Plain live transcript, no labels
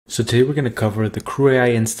So today we're going to cover the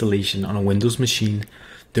CrewAI installation on a Windows machine.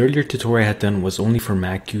 The earlier tutorial I had done was only for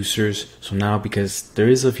Mac users, so now because there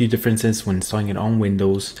is a few differences when installing it on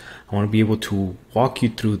Windows, I want to be able to walk you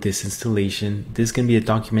through this installation. This is going to be a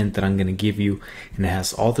document that I'm going to give you, and it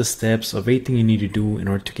has all the steps of everything you need to do in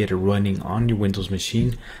order to get it running on your Windows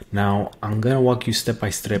machine. Now I'm going to walk you step by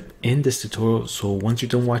step in this tutorial, so once you're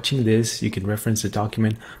done watching this you can reference the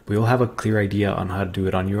document, but you'll have a clear idea on how to do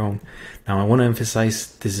it on your own. Now I want to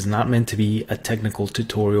emphasize this is not meant to be a technical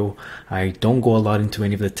tutorial. I don't go a lot into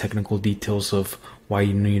any of the technical details of why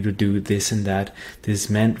you need to do this and that. This is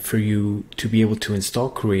meant for you to be able to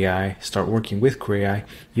install CrewAI, start working with CrewAI,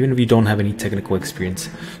 even if you don't have any technical experience.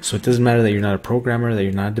 So it doesn't matter that you're not a programmer, that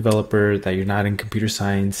you're not a developer, that you're not in computer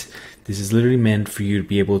science. This is literally meant for you to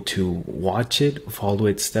be able to watch it, follow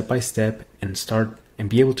it step by step, and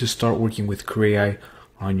be able to start working with CrewAI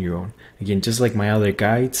on your own. Again, just like my other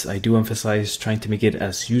guides, I do emphasize trying to make it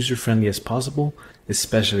as user-friendly as possible,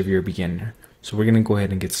 especially if you're a beginner. So we're gonna go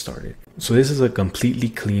ahead and get started. So this is a completely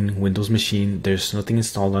clean Windows machine. There's nothing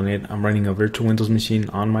installed on it. I'm running a virtual Windows machine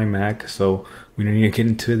on my Mac, so we don't need to get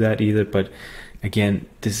into that either. But again,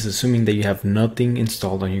 this is assuming that you have nothing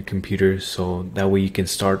installed on your computer, so that way you can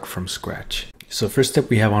start from scratch. So first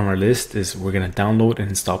step we have on our list is we're gonna download and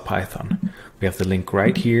install Python. We have the link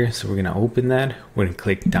right here, so we're gonna open that. We're gonna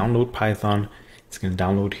click download Python. It's gonna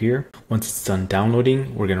download here. Once it's done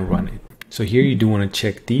downloading, we're gonna run it. So here you do want to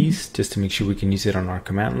check these just to make sure we can use it on our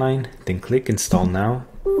command line. Then click install now.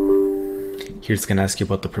 Here it's going to ask you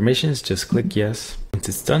about the permissions. Just click yes. Once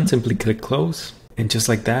it's done, simply click close. And just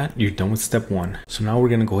like that, you're done with step one. So now we're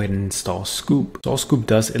going to go ahead and install Scoop. So all Scoop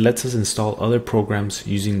does, it lets us install other programs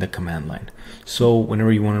using the command line. So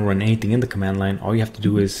whenever you want to run anything in the command line, all you have to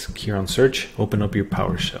do is here on search, open up your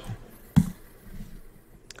PowerShell.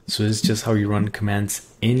 So this is just how you run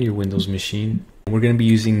commands in your Windows machine. We're going to be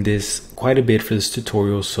using this quite a bit for this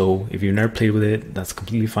tutorial, so if you've never played with it, that's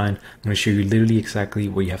completely fine. I'm going to show you literally exactly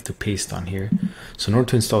what you have to paste on here. So in order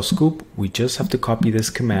to install Scoop, we just have to copy this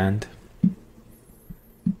command,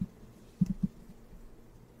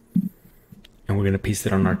 and we're going to paste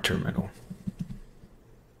it on our terminal.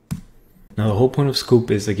 Now the whole point of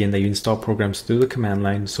Scoop is again that you install programs through the command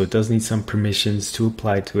line, so it does need some permissions to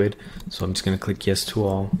apply to it. So I'm just going to click yes to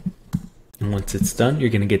all. And once it's done, you're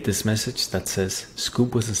going to get this message that says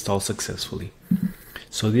Scoop was installed successfully.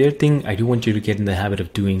 So the other thing I do want you to get in the habit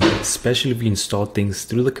of doing, especially if you install things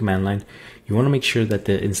through the command line, you want to make sure that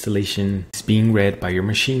the installation is being read by your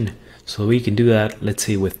machine. So the way you can do that, let's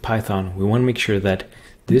say with Python, we want to make sure that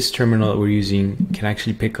this terminal that we're using can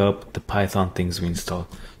actually pick up the Python things we installed.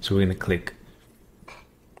 So we're going to click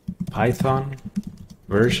Python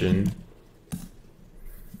version.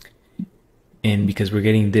 And because we're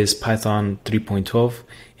getting this Python 3.12,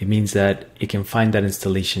 it means that it can find that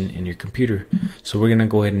installation in your computer. So we're gonna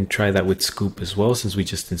go ahead and try that with Scoop as well, since we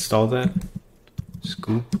just installed that.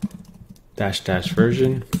 Scoop --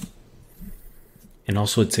 version. And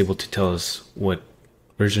also it's able to tell us what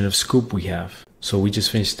version of Scoop we have. So we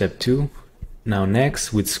just finished step 2. Now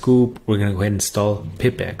next with Scoop, we're gonna go ahead and install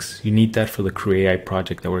PipX. You need that for the CrewAI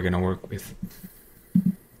project that we're gonna work with.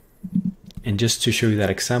 And just to show you that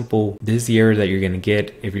example, this is the error that you're going to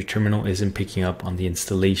get if your terminal isn't picking up on the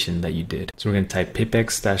installation that you did. So we're going to type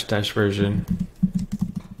PipX -- version.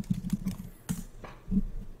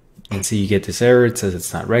 And see you get this error. It says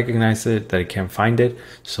it's not recognized it, that it can't find it.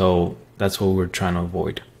 So that's what we're trying to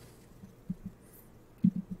avoid.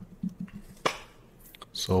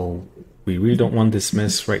 So we really don't want this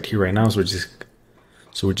mess right here right now. So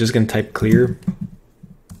we're just going to type clear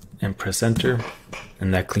and press enter.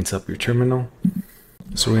 And that cleans up your terminal.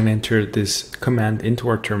 So we're going to enter this command into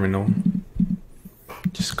our terminal.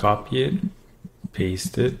 Just copy it,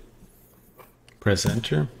 paste it, press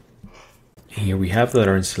enter. And here we have that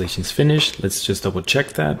our installation is finished. Let's just double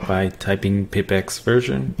check that by typing PipX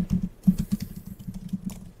version.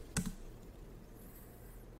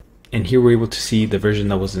 And here we're able to see the version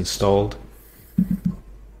that was installed.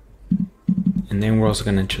 And then we're also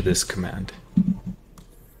going to enter this command.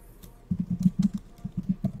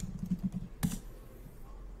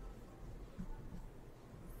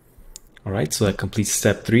 Alright, so that completes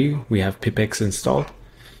step 3. We have PipX installed.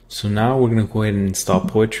 So now we're going to go ahead and install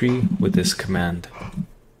Poetry with this command.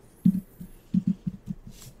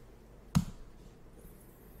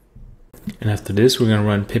 And after this, we're going to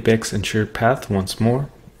run PipX ensure path once more.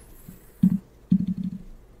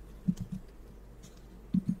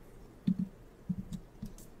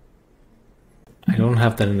 I don't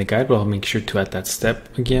have that in the guide, but I'll make sure to add that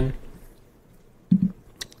step again.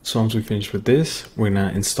 So once we finish with this, we're going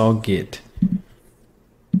to install Git.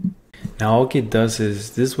 Now all Git does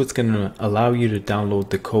is, this is what's going to allow you to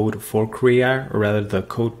download the code for CrewAI, or rather the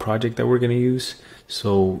code project that we're going to use.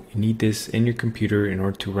 So you need this in your computer in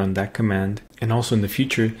order to run that command. And also in the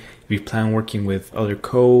future, if you plan working with other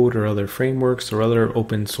code or other frameworks or other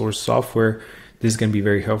open source software, this is going to be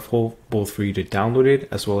very helpful both for you to download it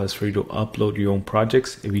as well as for you to upload your own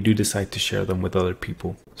projects if you do decide to share them with other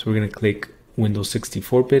people. So we're going to click Windows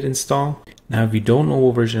 64-bit install. Now, if you don't know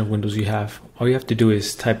what version of Windows you have, all you have to do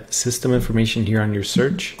is type system information here on your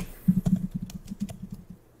search.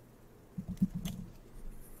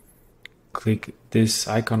 Click this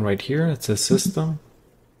icon right here that says system.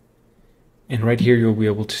 And right here, you'll be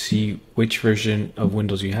able to see which version of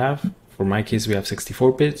Windows you have. For my case, we have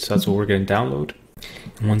 64-bit, so that's what we're going to download.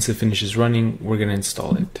 And once it finishes running, we're going to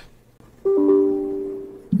install it.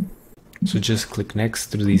 So just click next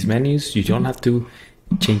through these menus. You don't have to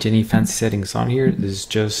change any fancy settings on here. This is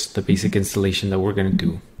just the basic installation that we're going to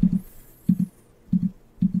do.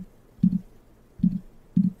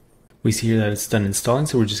 We see here that it's done installing,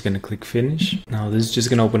 so we're just going to click finish. Now this is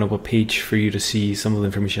just going to open up a page for you to see some of the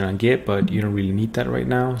information on Git, but you don't really need that right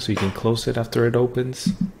now, so you can close it after it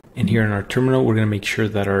opens. And here in our terminal, we're going to make sure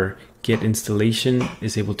that our Git installation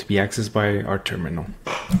is able to be accessed by our terminal.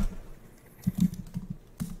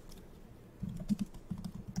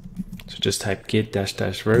 So just type git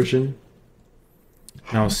 -- version.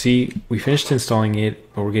 Now see, we finished installing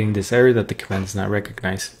it, but we're getting this error that the command is not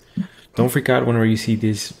recognized. Don't freak out whenever you see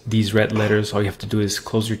these red letters. All you have to do is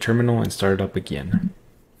close your terminal and start it up again.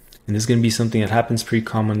 And this is going to be something that happens pretty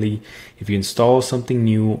commonly. If you install something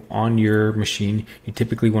new on your machine, you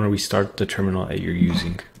typically want to restart the terminal that you're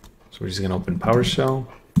using. So we're just going to open PowerShell.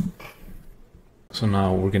 So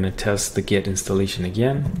now we're going to test the Git installation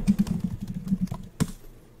again.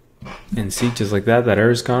 And see, just like that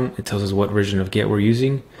error is gone. It tells us what version of Git we're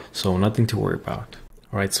using, so nothing to worry about.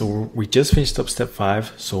 Alright, so we just finished up step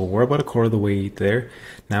 5, so we're about a quarter of the way there.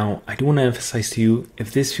 Now, I do want to emphasize to you,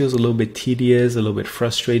 if this feels a little bit tedious, a little bit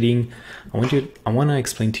frustrating, I want to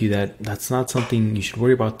explain to you that that's not something you should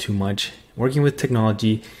worry about too much. Working with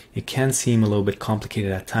technology, it can seem a little bit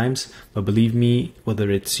complicated at times, but believe me,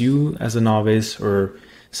 whether it's you as a novice or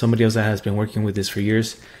somebody else that has been working with this for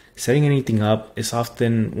years, setting anything up is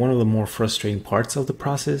often one of the more frustrating parts of the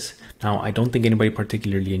process. Now, I don't think anybody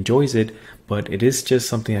particularly enjoys it, but it is just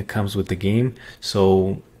something that comes with the game.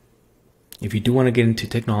 So if you do want to get into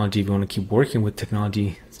technology, if you want to keep working with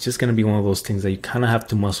technology, it's just going to be one of those things that you kind of have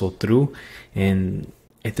to muscle through. And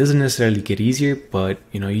it doesn't necessarily get easier, but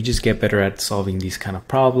you just get better at solving these kind of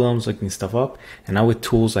problems, looking stuff up. And now with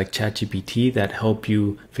tools like ChatGPT that help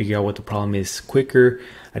you figure out what the problem is quicker,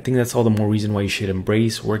 I think that's all the more reason why you should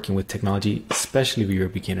embrace working with technology, especially if you're a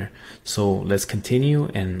beginner. So let's continue,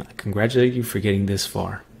 and I congratulate you for getting this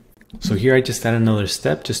far. So here I just add another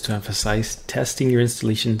step just to emphasize testing your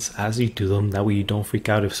installations as you do them. That way you don't freak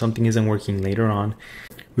out if something isn't working later on.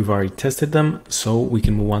 We've already tested them, so we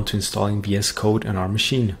can move on to installing VS Code on our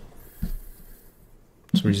machine.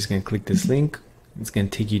 So we're just going to click this link. It's going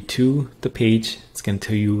to take you to the page. It's going to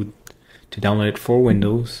tell you to download it for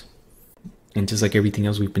Windows. And just like everything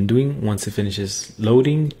else we've been doing, once it finishes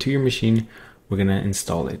loading to your machine, we're going to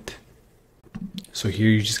install it. So here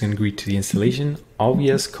you're just going to agree to the installation. All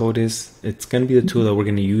VS Code it's going to be the tool that we're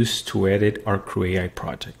going to use to edit our CrewAI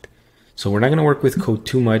project. So we're not going to work with code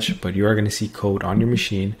too much, but you are going to see code on your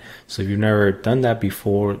machine. So if you've never done that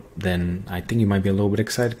before, then I think you might be a little bit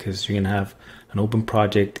excited because you're going to have an open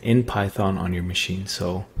project in Python on your machine.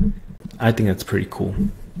 So I think that's pretty cool.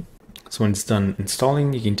 So when it's done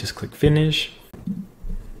installing, you can just click finish.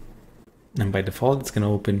 And by default, it's going to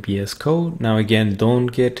open VS Code. Now again, don't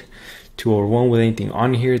get too overwhelmed with anything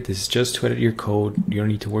on here. This is just to edit your code. You don't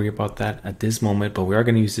need to worry about that at this moment, but we are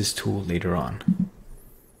going to use this tool later on.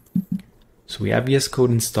 So we have VS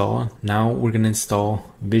Code installed. Now we're going to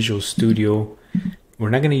install Visual Studio. We're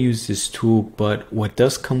not going to use this tool, but what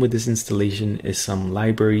does come with this installation is some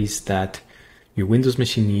libraries that your Windows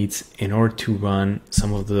machine needs in order to run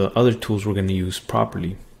some of the other tools we're going to use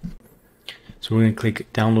properly. So we're going to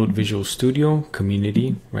click Download Visual Studio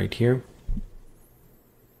Community right here.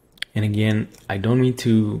 And again, I don't need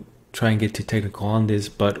to try and get too technical on this,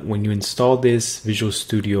 but when you install this Visual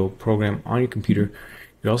Studio program on your computer,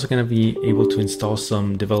 you're also going to be able to install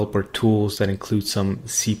some developer tools that include some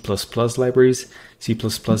C++ libraries. C++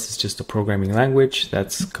 is just a programming language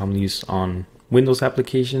that's commonly used on Windows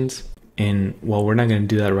applications. And while we're not going to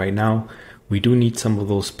do that right now, we do need some of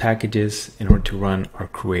those packages in order to run our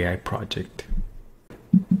CrewAI project.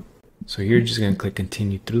 So here you're just going to click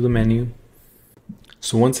continue through the menu.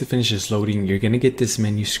 So once it finishes loading, you're going to get this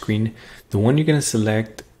menu screen. The one you're going to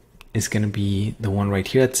select is going to be the one right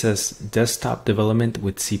here that says desktop development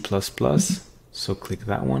with C++. So click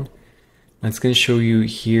that one. And it's going to show you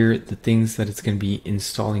here the things that it's going to be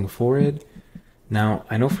installing for it. Now,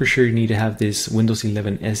 I know for sure you need to have this Windows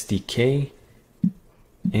 11 SDK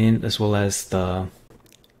and as well as the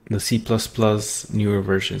C++ newer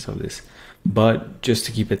versions of this. But just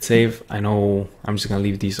to keep it safe, I know I'm just going to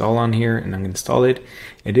leave these all on here and I'm going to install it.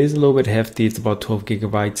 It is a little bit hefty. It's about 12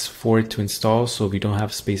 gigabytes for it to install. So if you don't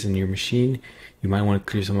have space in your machine, you might want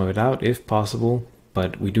to clear some of it out if possible.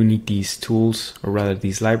 But we do need these tools, or rather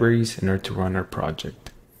these libraries, in order to run our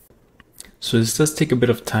project. So this does take a bit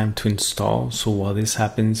of time to install. So while this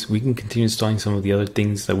happens, we can continue installing some of the other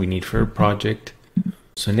things that we need for our project.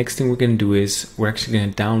 So next thing we're going to do is we're actually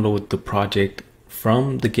going to download the project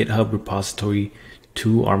from the GitHub repository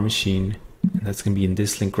to our machine. And that's going to be in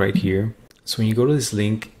this link right here. So when you go to this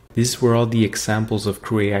link, this is where all the examples of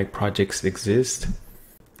CrewAI projects exist.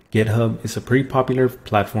 GitHub is a pretty popular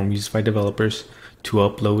platform used by developers to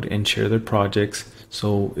upload and share their projects.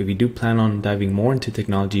 So if you do plan on diving more into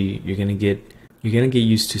technology, you're gonna get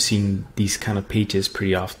used to seeing these kind of pages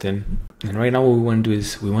pretty often. And right now what we want to do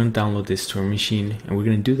is we want to download this to our machine, and we're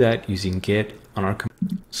going to do that using git on our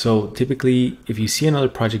command. So typically if you see another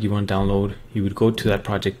project you want to download, you would go to that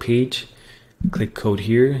project page, click code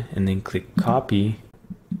here, and then click copy,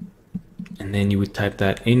 and then you would type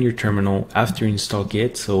that in your terminal after you install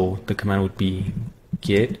git. So the command would be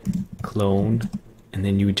git clone, and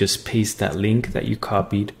then you would just paste that link that you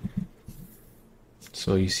copied.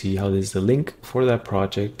 So you see how there's the link for that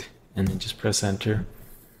project, and then just press enter.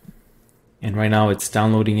 And right now it's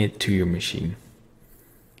downloading it to your machine.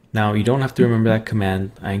 Now you don't have to remember that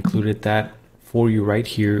command. I included that for you right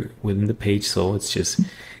here within the page. So it's just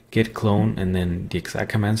git clone and then the exact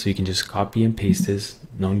command. So you can just copy and paste this.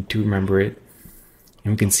 No need to remember it.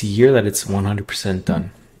 And we can see here that it's 100% done.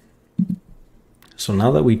 So now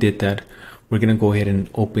that we did that, we're going to go ahead and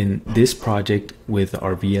open this project with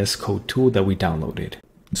our VS Code tool that we downloaded.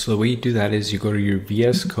 So the way you do that is you go to your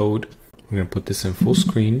VS Code. We're going to put this in full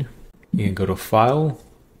screen. You can go to File,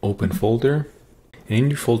 Open Folder. And in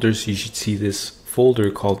your folders, you should see this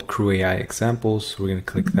folder called CrewAI Examples. So we're going to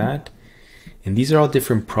click that. And these are all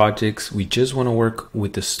different projects. We just want to work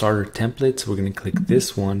with the starter template. So we're going to click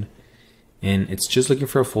this one. And it's just looking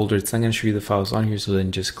for a folder. It's not going to show you the files on here. So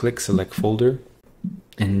then just click Select Folder.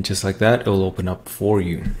 And just like that, it will open up for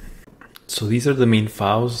you. So these are the main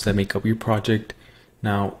files that make up your project.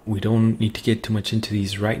 Now, we don't need to get too much into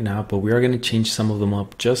these right now, but we are going to change some of them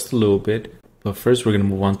up just a little bit. But first, we're going to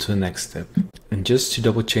move on to the next step. And just to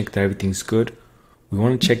double check that everything's good, we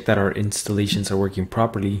want to check that our installations are working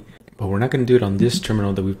properly, but we're not going to do it on this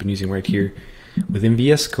terminal that we've been using right here. Within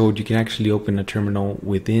VS Code, you can actually open a terminal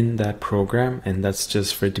within that program, and that's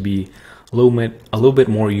just for it to be a little bit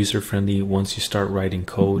more user-friendly once you start writing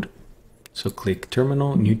code. So click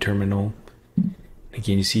Terminal, New Terminal.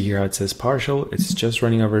 Again, you see here how it says PowerShell. It's just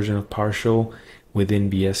running a version of PowerShell within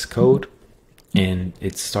VS Code, and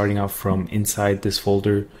it's starting out from inside this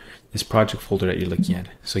folder, this project folder that you're looking at.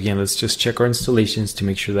 So again, let's just check our installations to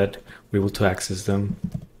make sure that we're able to access them.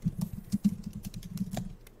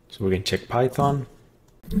 So we're going to check Python.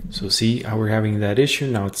 So see how we're having that issue.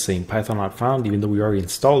 Now it's saying Python not found, even though we already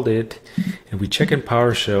installed it. And if we check in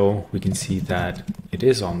PowerShell, we can see that it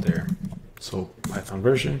is on there. So Python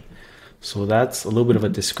version. So that's a little bit of a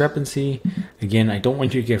discrepancy. Again, I don't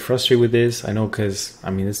want you to get frustrated with this. I know, because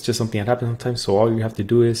I mean, it's just something that happens sometimes. So all you have to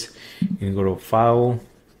do is you can go to File,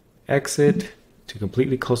 Exit to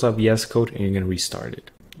completely close out VS Code, and you're going to restart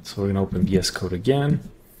it. So we're going to open VS Code again.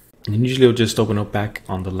 And usually it'll just open up back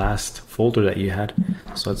on the last folder that you had.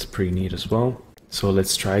 So that's pretty neat as well. So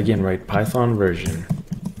let's try again, right? Python version.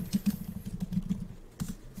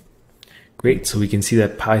 Great, so we can see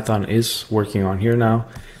that Python is working on here now.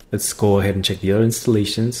 Let's go ahead and check the other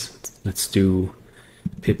installations. Let's do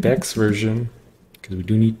PipX version, because we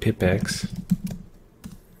do need PipX.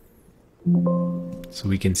 So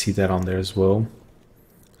we can see that on there as well.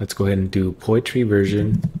 Let's go ahead and do Poetry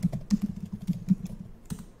version.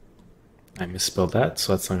 I misspelled that,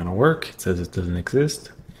 so that's not going to work. It says it doesn't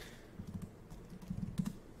exist.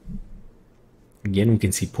 Again, we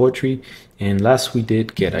can see Poetry. And last we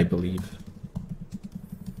did Get, I believe.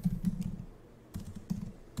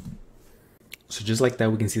 So just like that,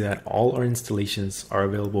 we can see that all our installations are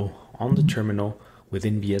available on the terminal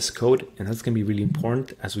within VS Code. And that's going to be really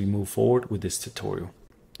important as we move forward with this tutorial.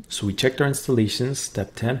 So we checked our installations,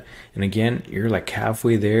 step 10, and again, you're like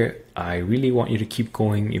halfway there. I really want you to keep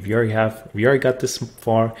going. If you already got this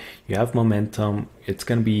far, you have momentum. It's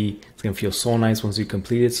gonna feel so nice once you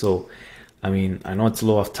complete it. So, I mean, I know it's a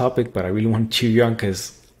little off topic, but I really want to cheer you on,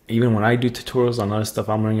 because even when I do tutorials on other stuff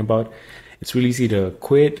I'm learning about, it's really easy to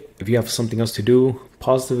quit. If you have something else to do,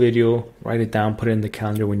 pause the video, write it down, put it in the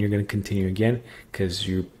calendar when you're going to continue again, because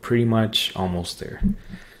you're pretty much almost there.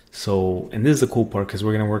 So, and this is the cool part, because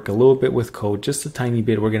we're going to work a little bit with code, just a tiny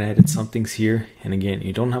bit. We're going to edit some things here. And again,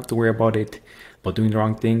 you don't have to worry about doing the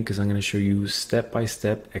wrong thing, because I'm going to show you step by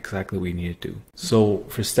step exactly what you need to do. So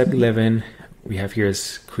for step 11, we have here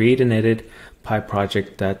is create and edit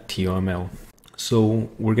PipProject.toml. So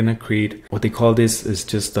we're going to create what they call this is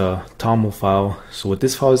just a TOML file. So what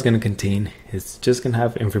this file is going to contain is just going to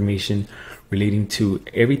have information relating to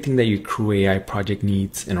everything that your CrewAI project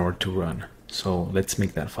needs in order to run. So let's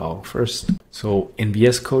make that file first. So in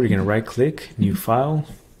VS Code, you're going to right click, new file,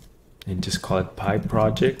 and just call it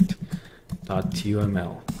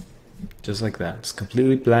PipProject.toml. Just like that. It's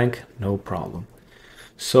completely blank, no problem.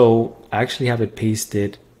 So I actually have it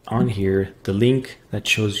pasted on here, the link that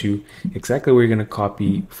shows you exactly where you're going to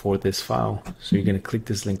copy for this file. So you're going to click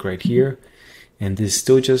this link right here. And this is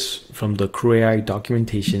still just from the CrewAI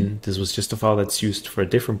documentation. This was just a file that's used for a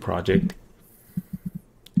different project.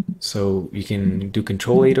 So you can do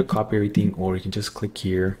Control A to copy everything, or you can just click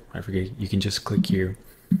here. You can just click here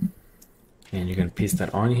and you're going to paste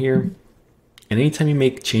that on here. And anytime you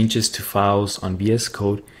make changes to files on VS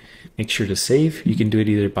Code, make sure to save. You can do it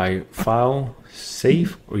either by file,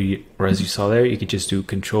 save, or as you saw there, you can just do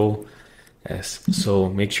Control S. So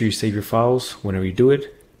make sure you save your files whenever you do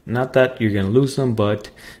it. Not that you're going to lose them, but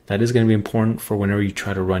that is going to be important for whenever you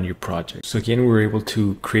try to run your project. So again, we were able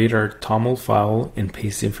to create our TOML file and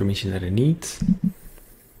paste the information that it needs.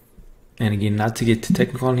 And again, not to get too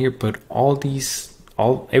technical on here, but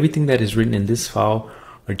everything that is written in this file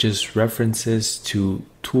are just references to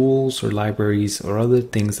tools or libraries or other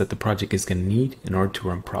things that the project is going to need in order to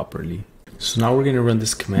run properly. So now we're going to run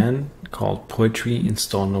this command called poetry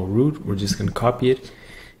install no root. We're just going to copy it.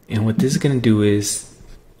 And what this is going to do is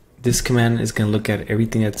this command is going to look at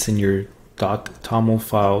everything that's in your .toml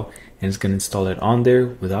file and it's going to install it on there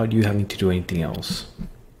without you having to do anything else.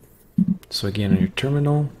 So again, on your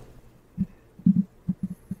terminal,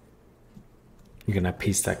 you're going to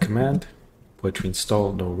paste that command, poetry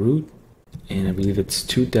install no root, and I believe it's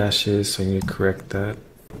 2 dashes, so I need to correct that.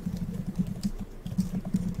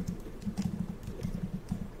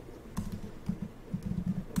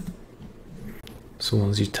 So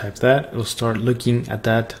once you type that, it'll start looking at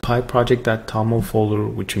that PipProject.toml folder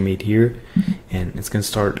which we made here, and it's going to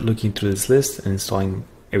start looking through this list and installing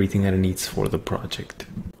everything that it needs for the project.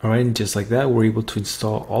 Alright, and just like that, we're able to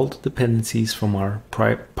install all the dependencies from our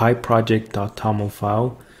PipProject.toml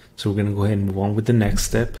file. So we're going to go ahead and move on with the next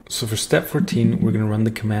step. So for step 14, we're going to run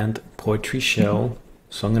the command poetry shell.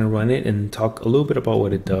 So I'm going to run it and talk a little bit about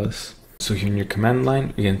what it does. So here in your command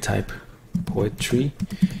line, you're going to type poetry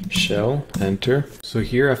shell, enter. So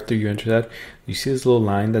here, after you enter that, you see this little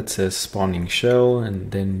line that says spawning shell,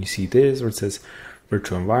 and then you see this where it says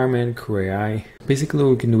virtual environment, CrewAI. Basically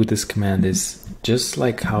what we can do with this command is just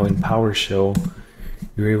like how in PowerShell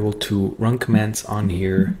you're able to run commands on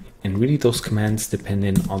here, and really those commands depend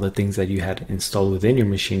on all the things that you had installed within your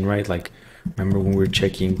machine, right? Like remember when we were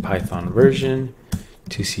checking Python version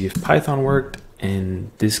to see if Python worked,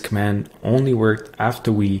 and this command only worked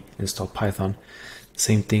after we installed Python.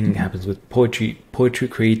 Same thing happens with poetry. Poetry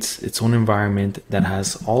creates its own environment that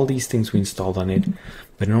has all these things we installed on it,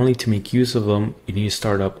 but in order to make use of them, you need to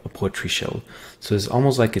start up a poetry shell. So it's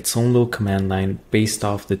almost like its own little command line based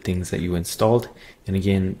off the things that you installed. And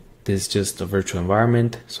again, this is just a virtual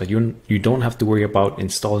environment, so you don't have to worry about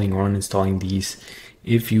installing or uninstalling these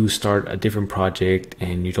if you start a different project,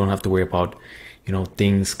 and you don't have to worry about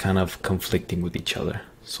things kind of conflicting with each other.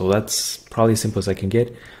 So that's probably as simple as I can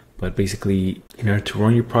get, but basically in order to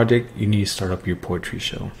run your project, you need to start up your poetry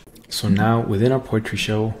shell. So now within our poetry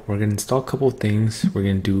shell, we're going to install a couple of things. We're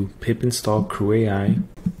going to do pip install CrewAI,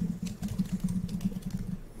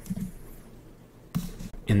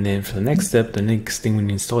 and then for the next step, the next thing we need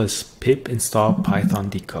to install is pip install Python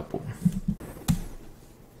decouple.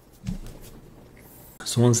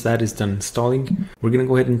 So once that is done installing, we're going to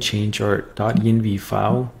go ahead and change our .env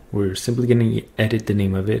file. We're simply going to edit the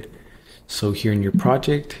name of it. So here in your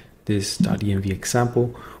project, this .env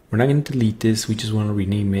example, we're not going to delete this, we just want to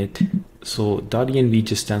rename it. So .env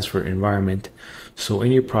just stands for environment. So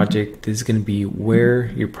in your project, this is going to be where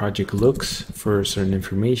your project looks for certain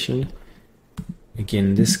information. Again,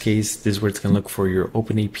 in this case, this is where it's going to look for your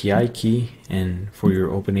OpenAPI key and for your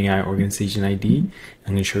OpenAI organization ID. I'm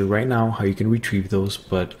going to show you right now how you can retrieve those,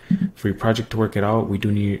 but for your project to work it out, we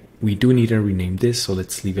do need to rename this, so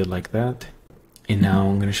let's leave it like that. And now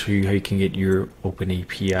I'm going to show you how you can get your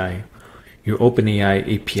OpenAI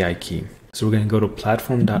API key. So we're going to go to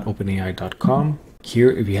platform.openai.com.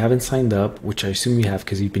 Here, if you haven't signed up, which I assume you have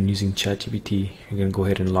because you've been using ChatGPT, you're going to go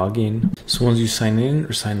ahead and log in. So once you sign in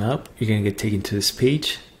or sign up, you're going to get taken to this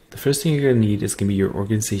page. The first thing you're going to need is going to be your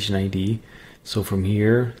organization ID. So from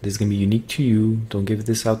here, this is going to be unique to you. Don't give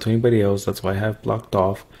this out to anybody else. That's why I have blocked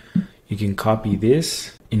off. You can copy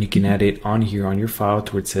this and you can add it on here on your file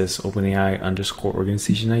to where it says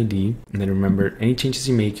OpenAI_organization ID. And then remember, any changes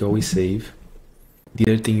you make, you always save. The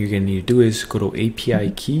other thing you're going to need to do is go to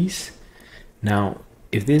API keys. Now,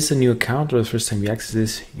 if this is a new account or the first time you access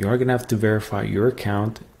this, you are going to have to verify your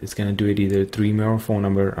account. It's going to do it either through email or phone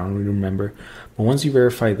number. I don't really remember. But once you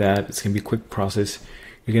verify that, it's going to be a quick process.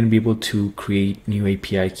 You're going to be able to create new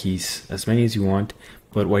API keys, as many as you want.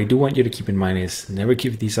 But what I do want you to keep in mind is never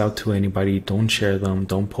give these out to anybody. Don't share them.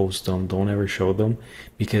 Don't post them. Don't ever show them,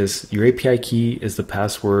 because your API key is the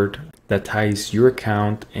password that ties your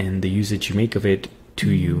account and the usage you make of it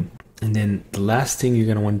to you. And then the last thing you're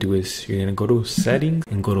going to want to do is you're going to go to settings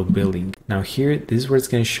and go to billing. Now here, this is where it's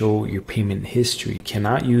going to show your payment history. You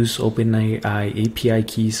cannot use OpenAI API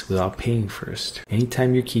keys without paying first.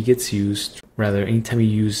 Anytime your key gets used, anytime you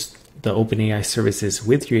use the OpenAI services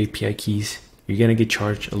with your API keys, you're going to get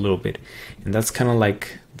charged a little bit. And that's kind of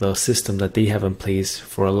like the system that they have in place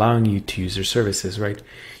for allowing you to use their services, right?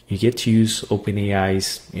 You get to use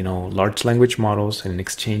OpenAI's, large language models, and in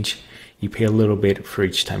exchange, you pay a little bit for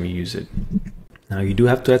each time you use it. Now you do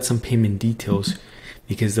have to add some payment details,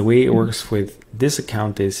 because the way it works with this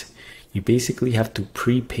account is you basically have to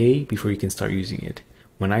prepay before you can start using it.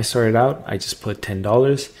 When I started out, I just put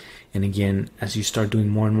 $10. And again, as you start doing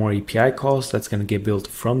more and more API calls, that's going to get billed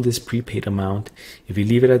from this prepaid amount. If you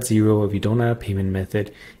leave it at zero, if you don't have a payment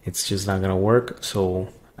method, it's just not going to work. So,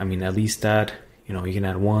 at least that, you can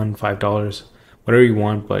add $1, $5, whatever you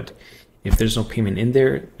want, but if there's no payment in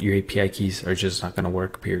there, your API keys are just not going to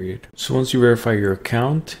work, period. So once you verify your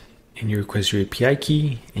account and you request your API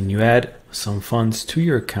key and you add some funds to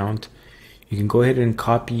your account, you can go ahead and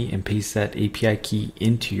copy and paste that API key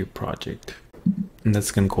into your project. And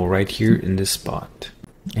that's going to go right here in this spot.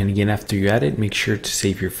 And again, after you add it, make sure to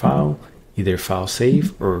save your file, either file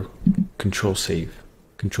save or control save,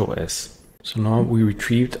 control S. So now we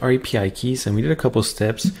retrieved our API keys and we did a couple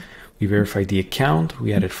steps. We verified the account,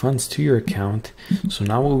 we added funds to your account. So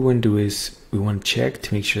now what we want to do is we want to check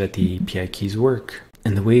to make sure that the API keys work.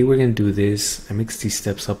 And the way we're going to do this, I mixed these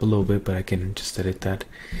steps up a little bit, but I can just edit that,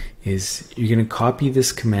 is you're going to copy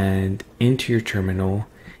this command into your terminal.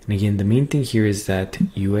 And again, the main thing here is that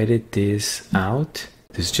you edit this out.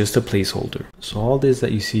 This is just a placeholder. So all this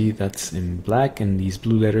that you see that's in black and these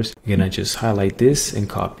blue letters, you're going to just highlight this and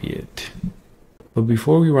copy it. But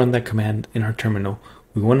before we run that command in our terminal,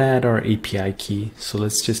 we want to add our API key. So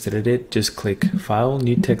let's just edit it. Just click File,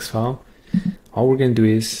 New Text File. All we're going to do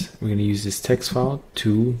is we're going to use this text file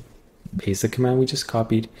to paste the command we just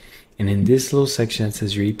copied. And in this little section that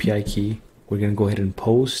says your API key, we're going to go ahead and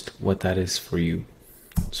post what that is for you.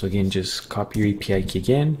 So again, just copy your API key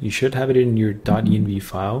again. You should have it in your .env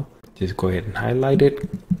file. Just go ahead and highlight it,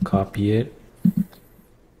 copy it,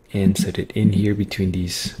 and set it in here between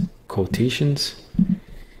these quotations.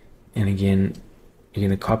 And again, you're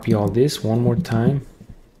going to copy all this one more time.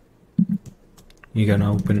 You're going to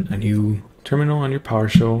open a new terminal on your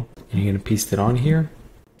PowerShell, and you're going to paste it on here,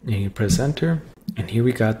 and you press enter. And here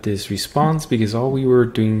we got this response, because all we were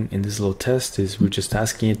doing in this little test is we're just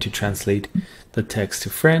asking it to translate the text to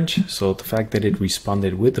French. So the fact that it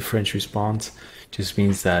responded with the French response just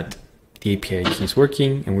means that the API key is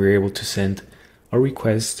working, and we're able to send a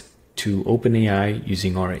request to OpenAI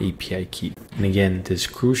using our API key. And again, this is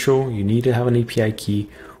crucial. You need to have an API key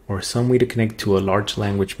or some way to connect to a large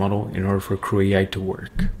language model in order for CrewAI to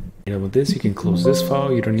work. And with this, you can close this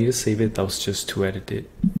file. You don't need to save it. That was just to edit it.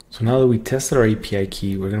 So now that we tested our API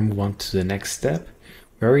key, we're going to move on to the next step.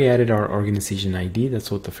 We already added our organization ID. That's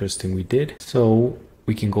what the first thing we did. So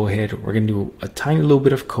we can go ahead. We're going to do a tiny little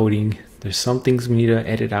bit of coding. There's some things we need to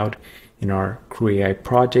edit out in our CrewAI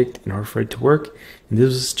project in order for it to work. And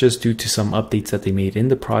this is just due to some updates that they made in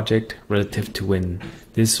the project relative to when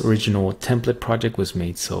this original template project was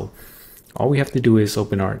made. So all we have to do is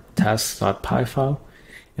open our tasks.py file,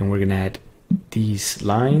 and we're going to add these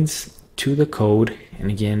lines to the code.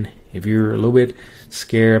 And again, if you're a little bit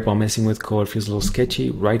scared about messing with code, feels a little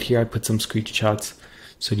sketchy, right here I put some screenshots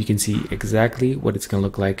so you can see exactly what it's going to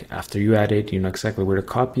look like after you add it. You know exactly where to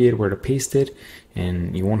copy it, where to paste it,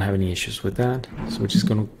 and you won't have any issues with that. So we're just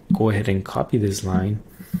going to go ahead and copy this line.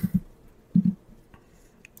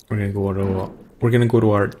 We're going to go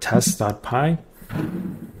to our test.py,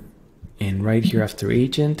 and right here after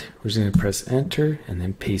agent, we're just going to press enter and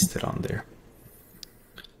then paste it on there.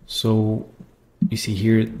 So you see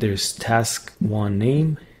here, there's task 1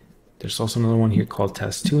 name. There's also another one here called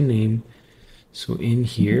task 2 name. So in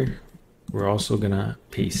here, we're also gonna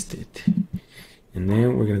paste it. And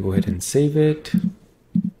then we're gonna go ahead and save it.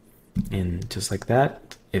 And just like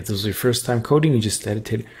that, if this was your first time coding, you just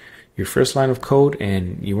edited your first line of code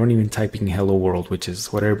and you weren't even typing hello world, which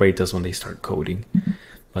is what everybody does when they start coding.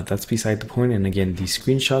 But that's beside the point. And again, these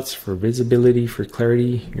screenshots for visibility, for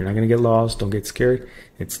clarity, you're not gonna get lost, don't get scared,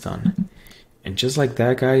 it's done. And just like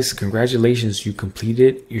that, guys, congratulations, you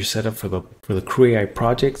completed your setup for the CrewAI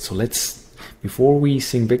project. So before we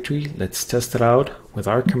sing victory, let's test it out with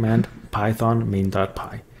our command python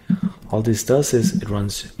main.py. All this does is it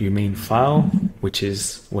runs your main file, which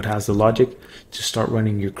is what has the logic to start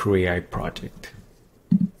running your CrewAI project.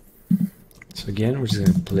 So again, we're just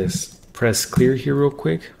going to press clear here real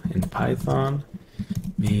quick in python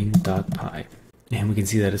main.py. And we can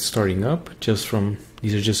see that it's starting up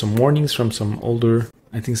these are just some warnings from some older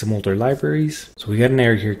libraries. So we got an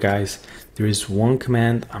error here, guys. There is one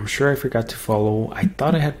command I'm sure I forgot to follow. I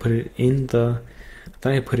thought I had put it in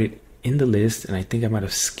the list, and I think I might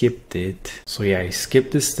have skipped it. So yeah, I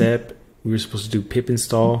skipped this step. We were supposed to do pip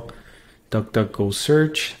install DuckDuckGo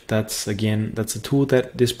search. That's a tool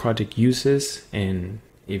that this project uses, and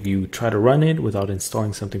if you try to run it without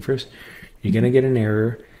installing something first, you're gonna get an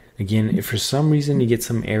error. Again, if for some reason you get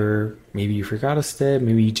some error, maybe you forgot a step,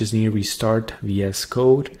 maybe you just need to restart VS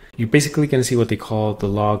Code, you're basically going to see what they call the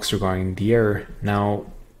logs regarding the error. Now,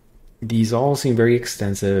 these all seem very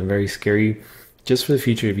extensive and very scary. Just for the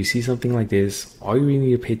future, if you see something like this, all you really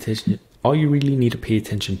need to pay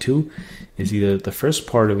attention to is either the first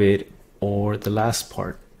part of it or the last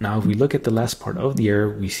part. Now, if we look at the last part of the error,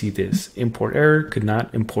 we see this import error, could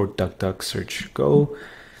not import DuckDuck search go.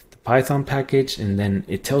 Python package, and then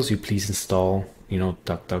it tells you please install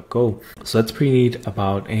DuckDuckGo. So that's pretty neat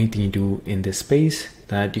about anything you do in this space,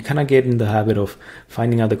 that you kind of get in the habit of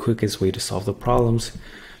finding out the quickest way to solve the problems.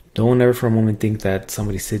 Don't ever for a moment think that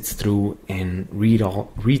somebody sits through and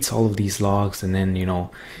reads all of these logs and then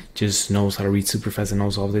just knows how to read super fast and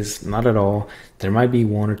knows all this. Not at all. There might be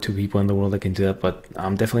one or two people in the world that can do that, but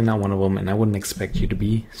I'm definitely not one of them, and I wouldn't expect you to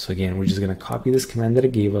be. So again, we're just going to copy this command that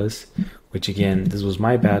it gave us, which again, this was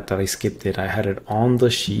my bad that I skipped it. I had it on the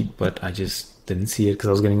sheet, but I just didn't see it because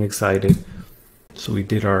I was getting excited. So we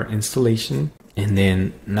did our installation, and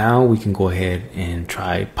then now we can go ahead and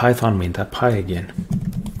try python main.py again.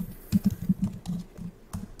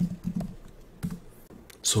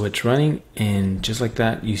 So it's running, and just like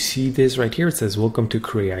that, you see this right here. It says welcome to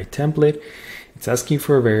CrewAI template. It's asking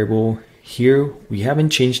for a variable. Here we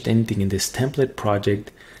haven't changed anything in this template project.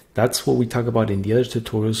 That's what we talk about in the other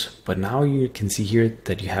tutorials, but now you can see here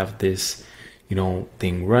that you have this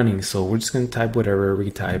thing running. So we're just going to type whatever. We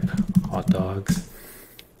can type hot dogs,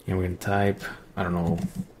 and we're going to type, I don't know,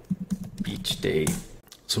 beach day.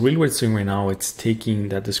 So really what it's doing right now, it's taking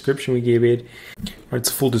that description we gave it. It's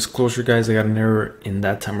full disclosure, guys, I got an error in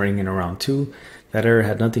that time running in around 2. That error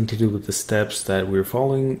had nothing to do with the steps that we were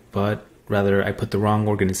following, but rather I put the wrong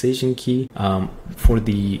organization key. For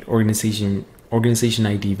the organization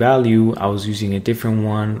ID value, I was using a different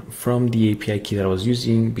one from the API key that I was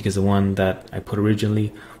using, because the one that I put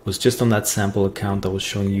originally was just on that sample account that was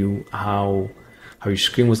showing you how your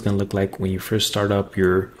screen was going to look like when you first start up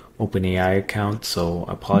your OpenAI account. So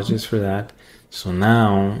I apologize for that. So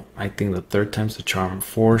now I think the third time's the charm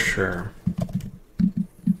for sure.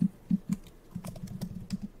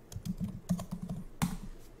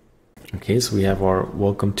 Okay, so we have our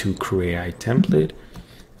welcome to CrewAI template.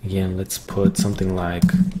 Again, let's put something like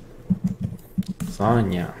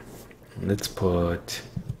lasagna. Let's put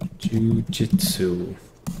jujitsu.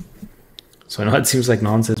 So I know it seems like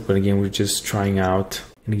nonsense, but again, we're just trying out.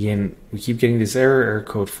 And again, we keep getting this error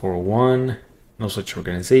code 401, no such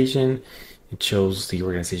organization. It shows the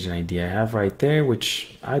organization ID I have right there,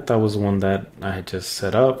 which I thought was the one that I had just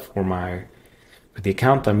set up for the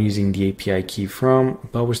account I'm using the API key from,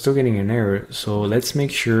 but we're still getting an error. So let's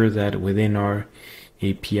make sure that within our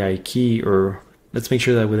API key, or let's make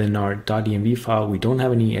sure that within our .env file, we don't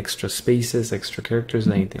have any extra spaces, extra characters,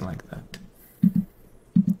 anything like that.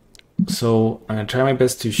 So I'm gonna try my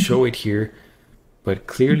best to show it here. But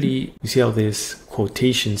clearly, you see how this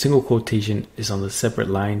quotation, single quotation, is on the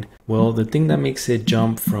separate line. Well, the thing that makes it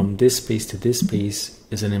jump from this space to this space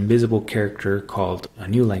is an invisible character called a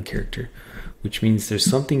new line character, which means there's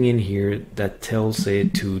something in here that tells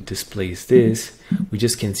it to display this. We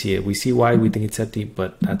just can't see it. We see why we think it's empty,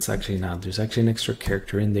 but that's actually not. There's actually an extra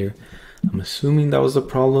character in there. I'm assuming that was the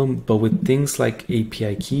problem, but with things like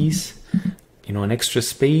API keys, an extra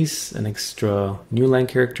space, an extra new line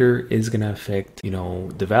character is going to affect,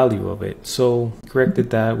 the value of it. So corrected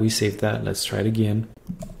that, we saved that. Let's try it again.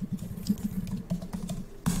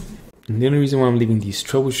 And the only reason why I'm leaving these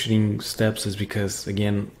troubleshooting steps is because,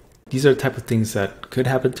 again, these are the type of things that could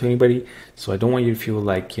happen to anybody. So I don't want you to feel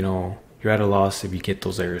like, you're at a loss if you get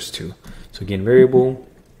those errors too. So again, variable,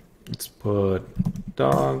 let's put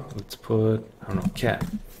dog, let's put, cat.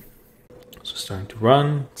 So starting to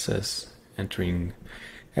run, it says entering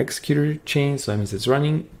executor chain, so that means it's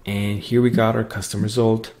running. And here we got our custom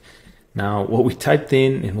result. Now what we typed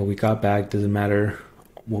in and what we got back doesn't matter.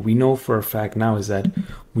 What we know for a fact now is that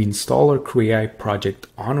we install our CrewAI project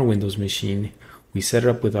on a Windows machine. We set it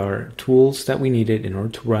up with our tools that we needed in order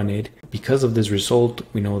to run it. Because of this result,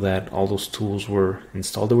 we know that all those tools were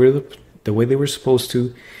installed the way they were supposed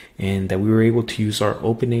to, and that we were able to use our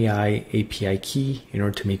OpenAI API key in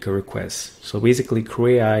order to make a request. So basically,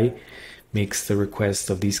 CrewAI makes the request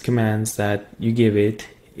of these commands that you give it.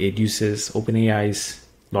 It uses OpenAI's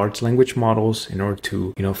large language models in order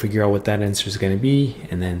to, figure out what that answer is going to be,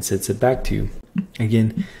 and then sends it back to you.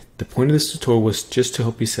 Again, the point of this tutorial was just to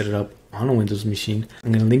help you set it up on a Windows machine.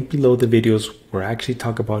 I'm going to link below the videos where I actually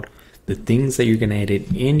talk about the things that you're going to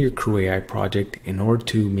edit in your CrewAI project in order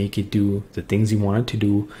to make it do the things you want it to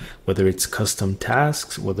do, whether it's custom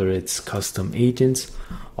tasks, whether it's custom agents,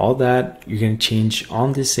 all that you're going to change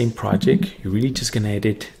on this same project. You're really just going to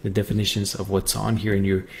edit the definitions of what's on here in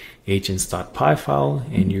your agents.py file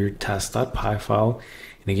and your task.py file.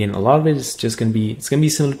 And again, a lot of it is just going to be, it's going to be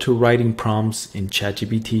similar to writing prompts in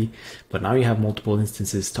ChatGPT, but now you have multiple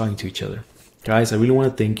instances talking to each other. Guys, I really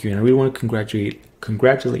want to thank you, and I really want to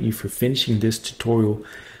congratulate you for finishing this tutorial.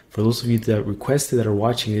 For those of you that requested that are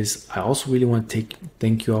watching this, I also really want to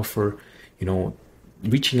thank you all for,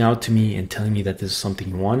 reaching out to me and telling me that this is something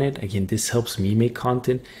you wanted. Again, this helps me make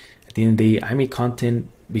content. At the end of the day, I make content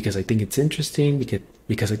because I think it's interesting,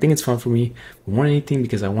 because I think it's fun for me, but more than anything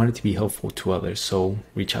because I want it to be helpful to others. So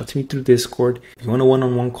reach out to me through Discord. If you want a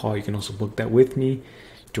one-on-one call, you can also book that with me.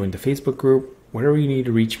 Join the Facebook group, whatever you need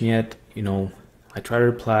to reach me at. I try to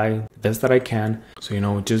reply the best that I can.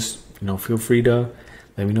 So, just, feel free to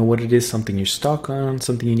let me know what it is, something you're stuck on,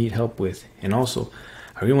 something you need help with. And also,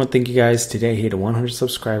 I really want to thank you guys. Today I hit 100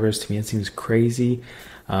 subscribers. To me, it seems crazy.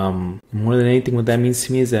 More than anything, what that means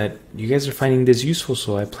to me is that you guys are finding this useful.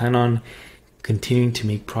 So I plan on continuing to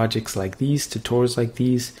make projects like these, tutorials like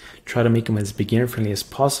these, try to make them as beginner friendly as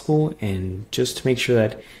possible, and just to make sure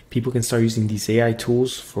that people can start using these AI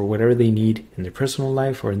tools for whatever they need in their personal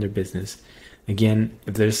life or in their business. Again,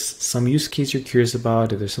 if there's some use case you're curious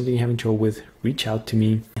about, if there's something you're having trouble with, reach out to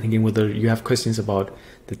me. And again, whether you have questions about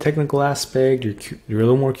the technical aspect, you're a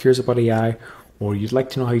little more curious about AI, or you'd like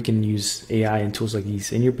to know how you can use AI and tools like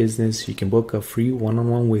these in your business, you can book a free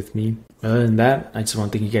one-on-one with me. Other than that, I just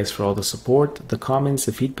want to thank you guys for all the support, the comments,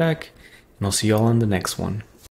 the feedback, and I'll see you all on the next one.